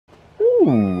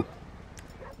Ooh.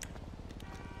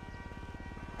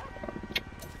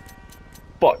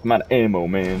 Fuck, I'm out of ammo,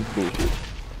 man. Bullshit.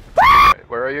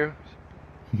 Where are you?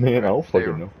 Man, I don't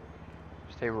fucking know.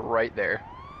 Stay right there.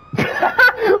 Look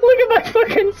at my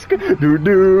fucking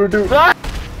do. Ah!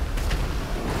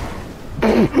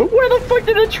 Where the fuck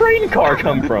did a train car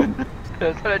come from?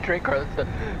 That's not a train car, that's the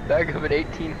back of an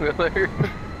 18-wheeler.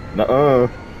 Nuh-uh.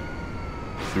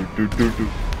 Do.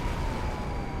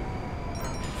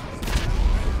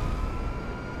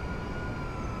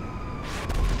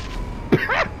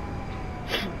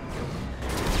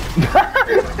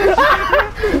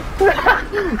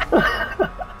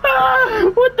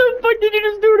 What the fuck did you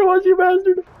just do to us, you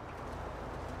bastard?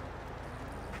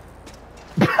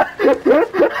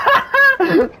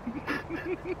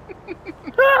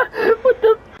 What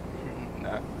the?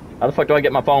 Nah. How the fuck do I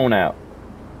get my phone out?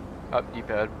 Up,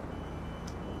 D-pad.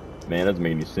 Man, that doesn't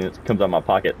make any sense. It comes out of my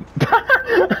pocket.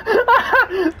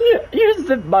 You just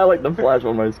sit by like the flash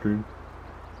on my screen.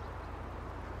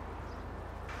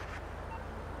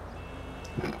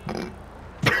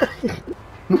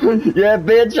 Yeah,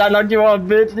 bitch, I knocked you off,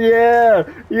 bitch. Yeah,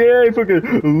 you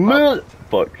fucking loser.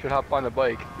 Fuck. Should hop on the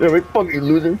bike. Yeah, we fucking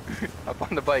loser. Hop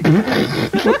on the bike.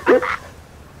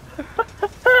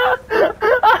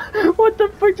 What the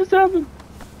fuck just happened?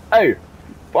 Hey,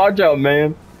 watch out,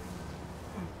 man.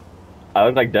 I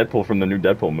look like Deadpool from the new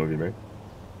Deadpool movie, man.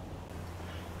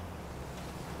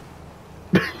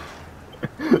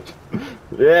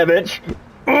 Yeah, bitch.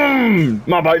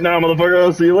 My bike now, motherfucker.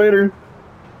 I'll see you later.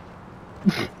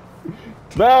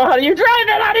 No, how do you drive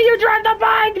it? How do you drive the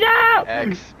bike now?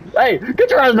 X. Hey, get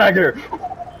your ass back here.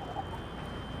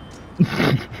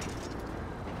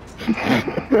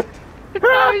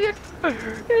 Oh,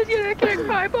 he's gonna kick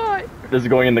my butt. This is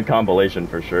going in the compilation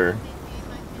for sure.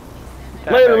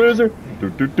 Tap Later, X. loser.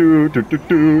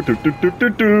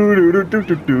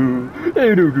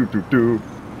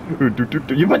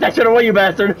 You put that shit away, you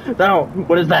bastard. No,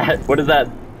 what is that? What is that?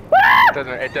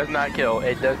 It does not kill.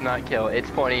 It does not kill. It's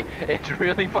funny. It's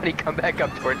really funny. Come back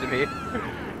up towards me.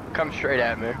 Come straight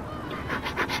at me.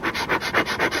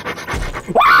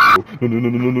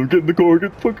 No, get in the car,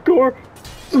 get the fucking car.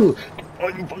 Oh,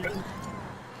 you fucking.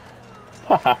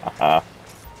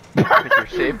 Think you're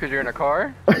safe because you're in a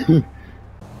car?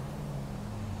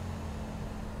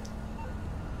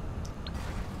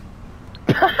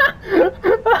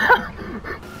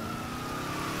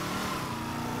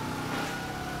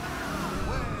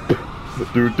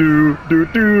 Do.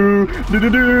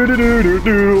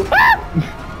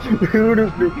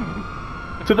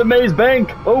 To the maze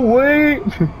bank. Oh wait.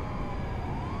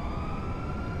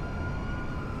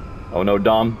 Oh no,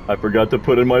 Dom, I forgot to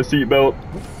put in my seatbelt.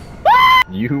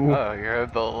 You. Oh, you're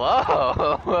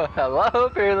below. Hello,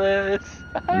 Fearless.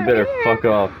 You better fuck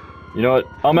off. You know what?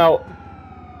 I'm out.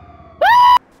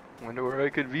 Wonder where I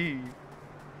could be.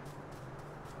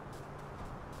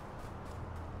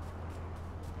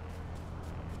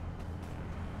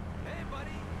 Hey,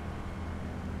 buddy.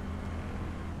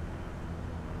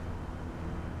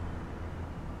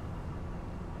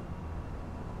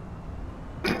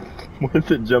 What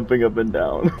is it jumping up and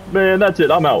down? Man, that's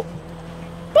it. I'm out.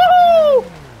 Woo!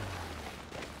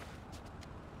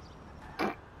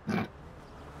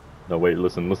 No, wait.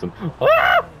 Listen.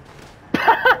 Ah!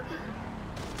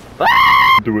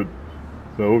 Do it.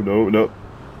 No.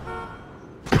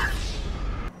 I'm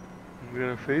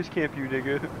gonna face camp you,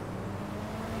 nigga.